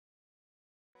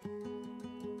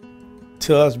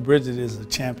To us, Bridget is a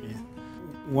champion.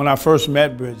 When I first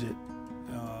met Bridget,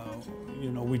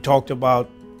 we talked about,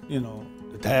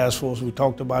 the task force, we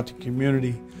talked about the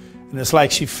community, and it's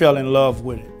like she fell in love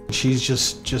with it. She's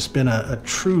just been a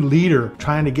true leader,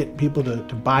 trying to get people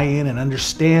to buy in and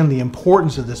understand the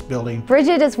importance of this building.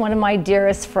 Bridget is one of my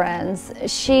dearest friends.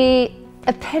 She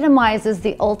epitomizes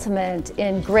the ultimate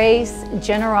in grace,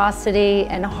 generosity,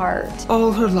 and heart.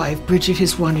 All her life, Bridget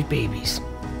has wanted babies.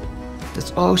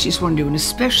 That's all she's wanted to do, and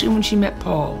especially when she met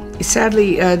Paul.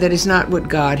 Sadly, that is not what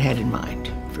God had in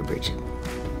mind for Bridget.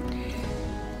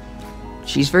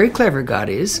 She's very clever, God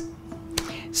is.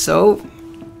 So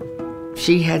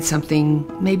she had something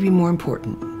maybe more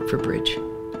important for Bridge.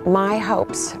 My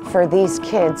hopes for these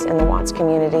kids in the Watts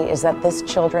community is that this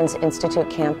Children's Institute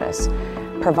campus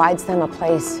provides them a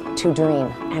place to dream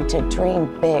and to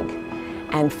dream big,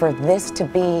 and for this to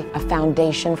be a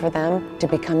foundation for them to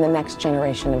become the next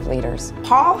generation of leaders.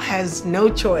 Paul has no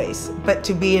choice but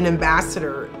to be an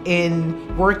ambassador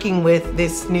in working with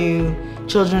this new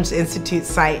Children's Institute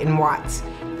site in Watts.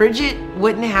 Bridget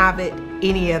wouldn't have it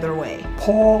any other way.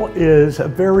 Paul is a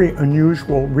very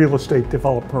unusual real estate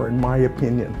developer, in my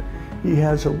opinion. He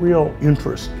has a real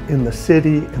interest in the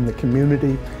city and the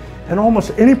community, and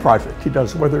almost any project he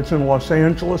does, whether it's in Los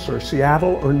Angeles or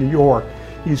Seattle or New York,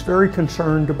 he's very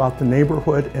concerned about the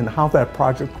neighborhood and how that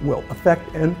project will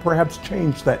affect and perhaps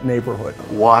change that neighborhood.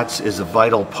 Watts is a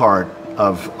vital part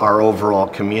of our overall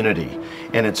community,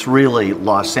 and it's really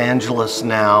Los Angeles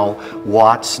now,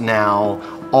 Watts now,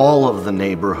 all of the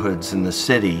neighborhoods in the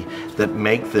city that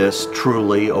make this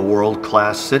truly a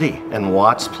world-class city. And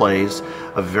Watts plays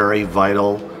a very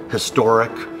vital,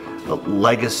 historic,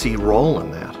 legacy role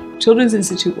in that. Children's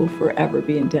Institute will forever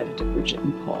be indebted to Bridget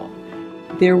and Paul.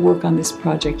 Their work on this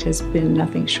project has been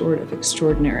nothing short of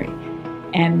extraordinary.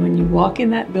 And when you walk in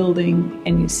that building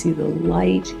and you see the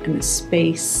light and the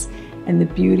space and the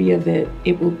beauty of it,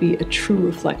 it will be a true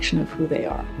reflection of who they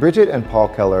are. Bridget and Paul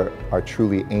Keller are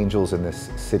truly angels in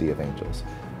this city of angels.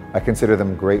 I consider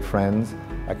them great friends.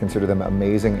 I consider them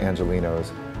amazing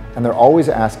Angelinos. And they're always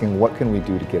asking, what can we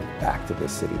do to give back to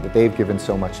this city that they've given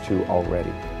so much to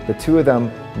already? The two of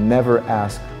them never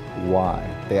ask why.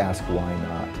 They ask why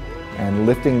not. And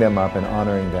lifting them up and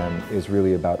honoring them is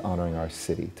really about honoring our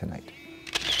city tonight.